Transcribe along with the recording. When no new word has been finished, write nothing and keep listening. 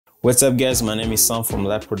What's up guys, my name is Sam from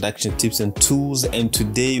Live Production Tips and Tools, and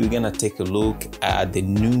today we're gonna take a look at the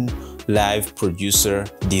new live producer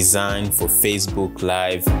design for Facebook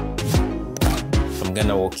Live. I'm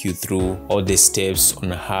gonna walk you through all the steps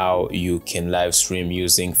on how you can live stream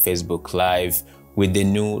using Facebook Live with the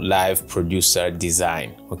new live producer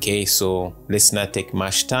design. Okay, so let's not take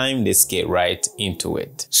much time, let's get right into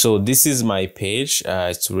it. So this is my page,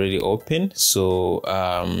 it's already open. So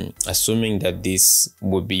assuming that this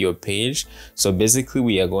would be your page, so basically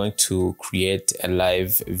we are going to create a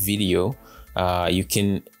live video. You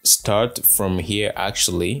can start from here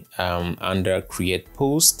actually, under create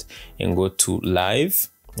post and go to live.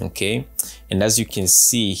 Okay, and as you can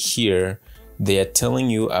see here, they are telling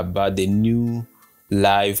you about the new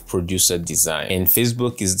live producer design, and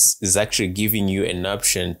Facebook is actually giving you an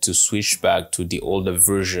option to switch back to the older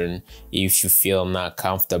version if you feel not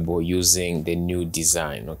comfortable using the new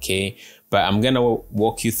design. Okay, but I'm gonna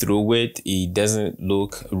walk you through it. It doesn't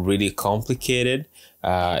look really complicated.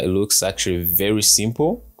 It looks actually very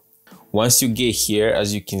simple. Once you get here,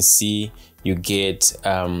 as you can see, you get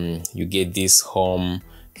this home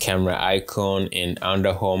camera icon, and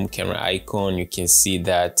under home camera icon you can see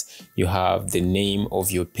that you have the name of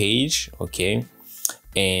your page. Okay,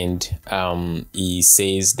 and it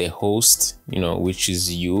says the host, which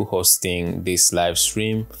is you hosting this live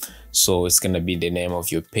stream, so it's gonna be the name of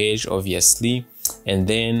your page obviously. And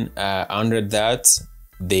then under that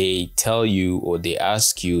they tell you, or they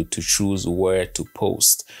ask you to choose where to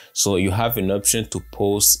post. So you have an option to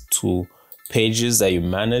post to pages that you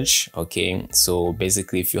manage. Okay, so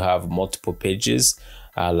basically if you have multiple pages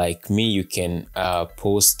like me, you can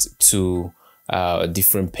post to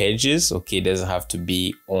different pages. Okay, it doesn't have to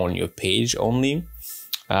be on your page only.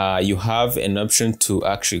 You have an option to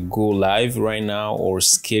actually go live right now or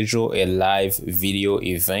schedule a live video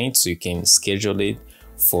event, so you can schedule it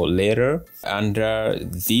for later. Under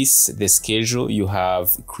this, the schedule, you have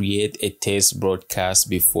create a test broadcast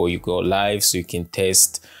before you go live, so you can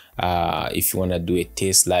test. If you want to do a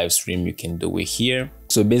test live stream, you can do it here.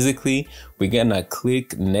 So basically we're gonna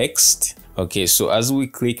click next. Okay, so as we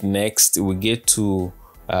click next, we get to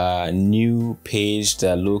a new page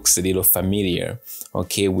that looks a little familiar.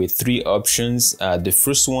 Okay, with three options. The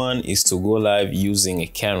first one is to go live using a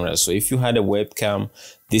camera. So if you had a webcam,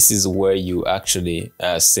 this is where you actually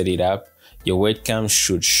set it up. Your webcam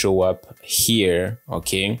should show up here.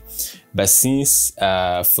 Okay, but since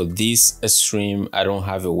for this stream I don't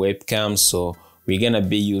have a webcam, so we're gonna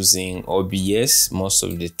be using OBS most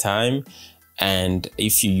of the time. And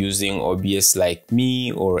if you're using OBS like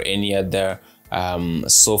me or any other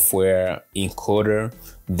software encoder,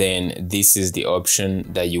 then this is the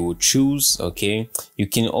option that you would choose. Okay, you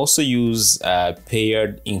can also use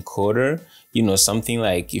paired encoder, something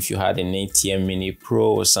like if you had an ATM Mini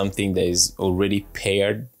Pro or something that is already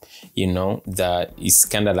paired, that is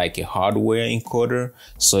kind of like a hardware encoder,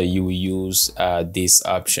 so you will use this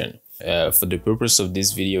option. For the purpose of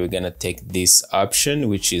this video, we're gonna take this option,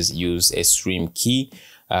 which is use a stream key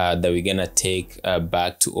that we're gonna take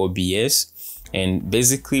back to OBS. And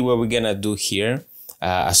basically what we're gonna do here,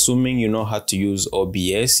 assuming you know how to use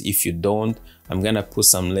OBS, if you don't, I'm gonna put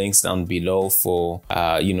some links down below for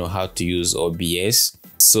how to use OBS.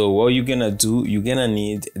 So what you're gonna do, you're gonna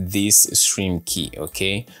need this stream key.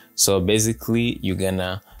 Okay, so basically you're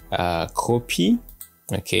gonna copy,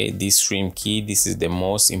 okay, this stream key. This is the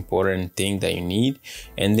most important thing that you need.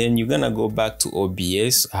 And then you're gonna go back to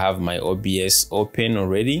OBS. I have my OBS open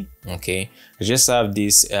already. Okay, I just have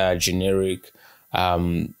this generic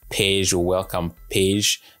page or welcome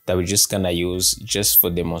page that we're just gonna use just for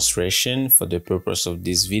demonstration for the purpose of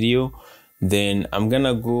this video. Then I'm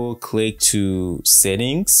gonna go click to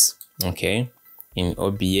settings. Okay, in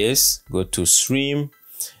OBS, go to stream,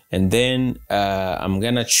 and then I'm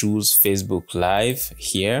gonna choose Facebook Live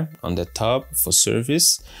here on the top for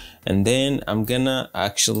service. And then I'm gonna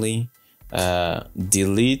actually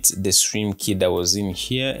delete the stream key that was in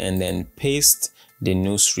here, and then paste the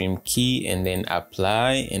new stream key, and then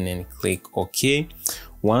apply, and then click OK.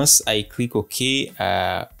 Once I click OK,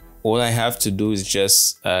 all I have to do is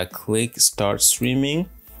just click start streaming.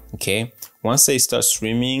 Okay, once I start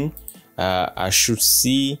streaming, I should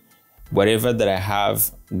see whatever that I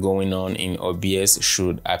have going on in OBS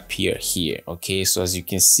should appear here. Okay, so as you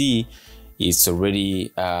can see, it's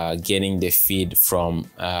already getting the feed from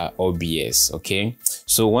OBS. Okay,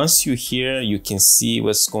 so once you're here, you can see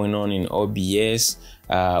what's going on in OBS.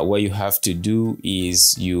 What you have to do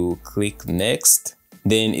is you click next.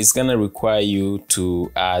 Then it's gonna require you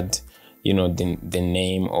to add the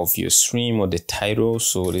name of your stream or the title.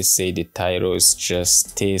 So let's say the title is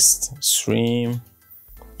just test stream.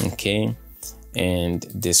 okay,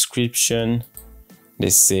 and description,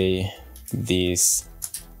 let's say this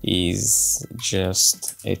is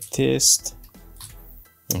just a test,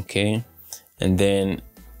 okay. And then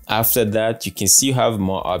after that, you can see you have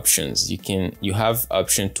more options. You have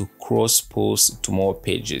option to cross post to more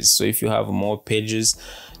pages. So if you have more pages,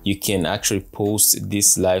 you can actually post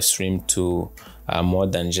this live stream to more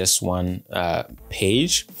than just one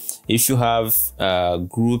page. If you have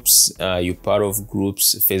groups, you're part of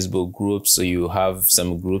groups, Facebook groups, so you have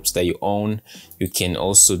some groups that you own, you can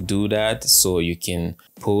also do that. So you can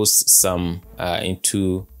post some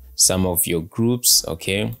into some of your groups,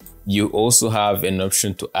 okay. You also have an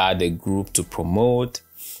option to add a group to promote.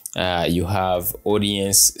 You have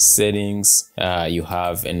audience settings. You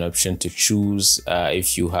have an option to choose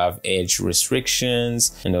if you have age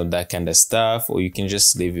restrictions, you know, that kind of stuff, or you can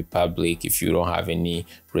just leave it public if you don't have any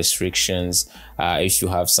restrictions. If you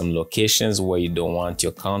have some locations where you don't want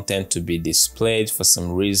your content to be displayed for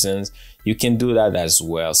some reasons, you can do that as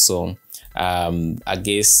well. So I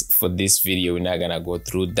guess for this video, we're not gonna go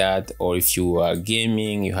through that. Or if you are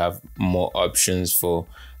gaming, you have more options for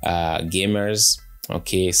gamers,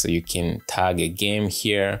 okay. So you can tag a game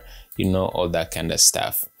here, you know, all that kind of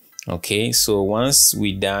stuff, okay. So once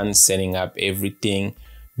we're done setting up everything,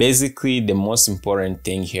 basically the most important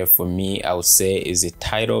thing here for me, I would say, is the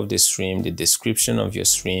title of the stream, the description of your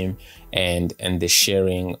stream, and the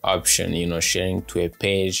sharing option, you know, sharing to a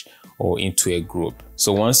page or into a group.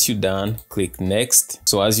 So once you're done, click next.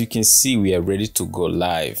 So as you can see, we are ready to go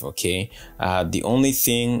live, okay. The only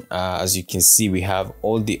thing, as you can see, we have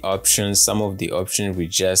all the options. Some of the options we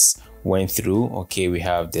just went through, okay. We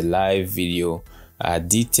have the live video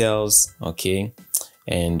details, okay,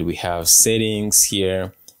 and we have settings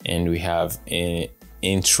here, and we have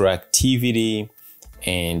interactivity,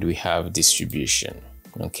 and we have distribution,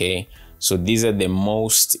 okay. So these are the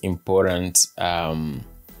most important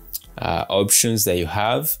options that you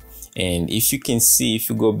have. And if you can see, if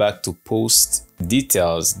you go back to post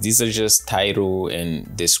details, these are just title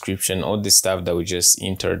and description, all the stuff that we just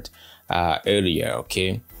entered earlier,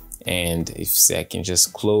 okay. And if say I can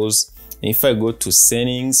just close, and if I go to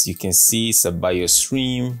settings, you can see it's about your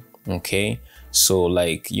stream, okay. So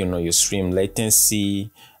like, you know, your stream latency,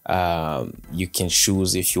 you can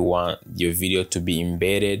choose if you want your video to be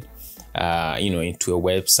embedded you know, into a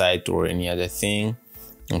website or any other thing,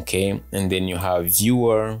 okay. And then you have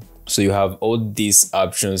viewer, so you have all these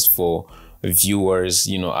options for viewers,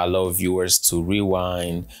 you know, allow viewers to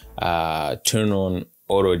rewind, turn on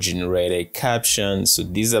auto generated captions. So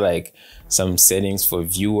these are like some settings for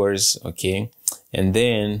viewers, okay. And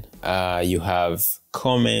then you have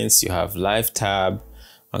comments, you have live tab,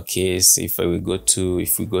 okay. So if we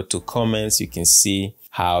go to comments, you can see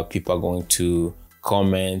how people are going to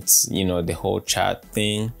comment, you know, the whole chat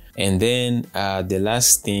thing. And then the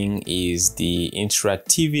last thing is the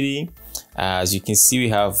interactivity. As you can see, we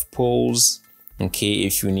have polls, okay.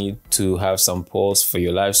 If you need to have some polls for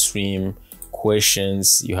your live stream,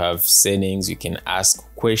 questions, you have settings, you can ask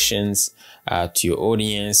questions to your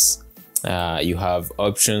audience. You have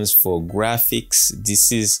options for graphics.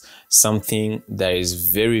 This is something that is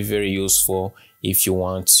very, very useful if you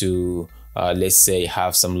want to let's say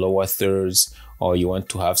have some lower thirds, or you want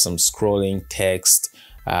to have some scrolling text,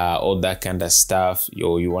 all that kind of stuff.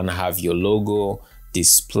 You want to have your logo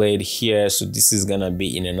displayed here. So this is gonna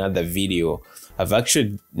be in another video. I've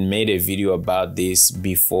actually made a video about this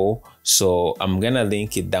before, so I'm gonna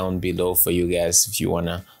link it down below for you guys if you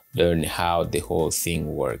wanna learn how the whole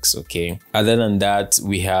thing works, okay. Other than that,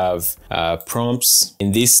 we have prompts.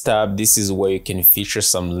 In this tab, this is where you can feature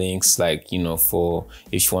some links, like, you know, for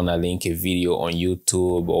if you want to link a video on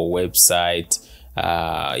YouTube or website,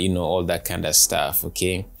 you know, all that kind of stuff,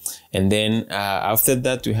 okay. And then after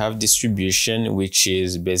that, we have distribution, which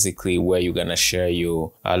is basically where you're gonna share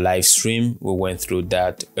your live stream. We went through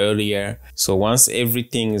that earlier. So once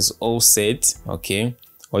everything is all set, okay,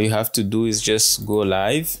 all you have to do is just go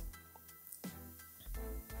live,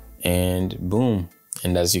 and boom.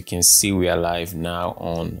 And as you can see, we are live now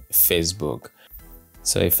on Facebook.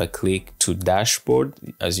 So if I click to dashboard,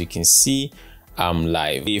 as you can see, I'm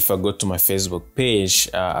live. If I go to my Facebook page,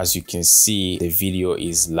 as you can see, the video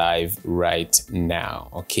is live right now,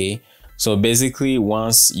 okay. So basically,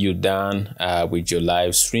 once you're done with your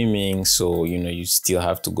live streaming, so, you know, you still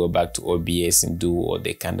have to go back to OBS and do all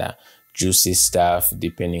the kind of juicy stuff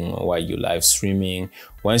depending on what you're live streaming.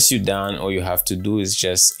 Once you're done, all you have to do is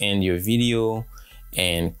just end your video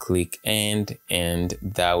and click end, and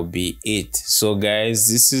that will be it. So guys,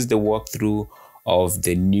 this is the walkthrough of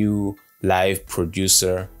the new live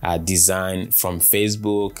producer design from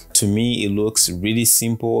Facebook. To me, it looks really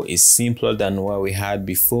simple. It's simpler than what we had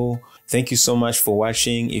before. Thank you so much for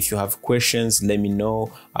watching. If you have questions, let me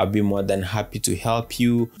know. I'll be more than happy to help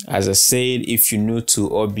you. As I said, if you're new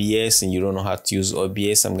to OBS and you don't know how to use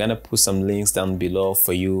OBS, I'm gonna put some links down below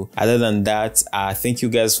for you. Other than that, thank you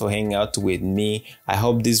guys for hanging out with me. I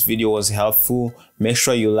hope this video was helpful. Make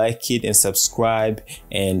sure you like it and subscribe,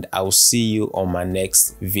 and I will see you on my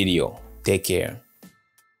next video. Take care.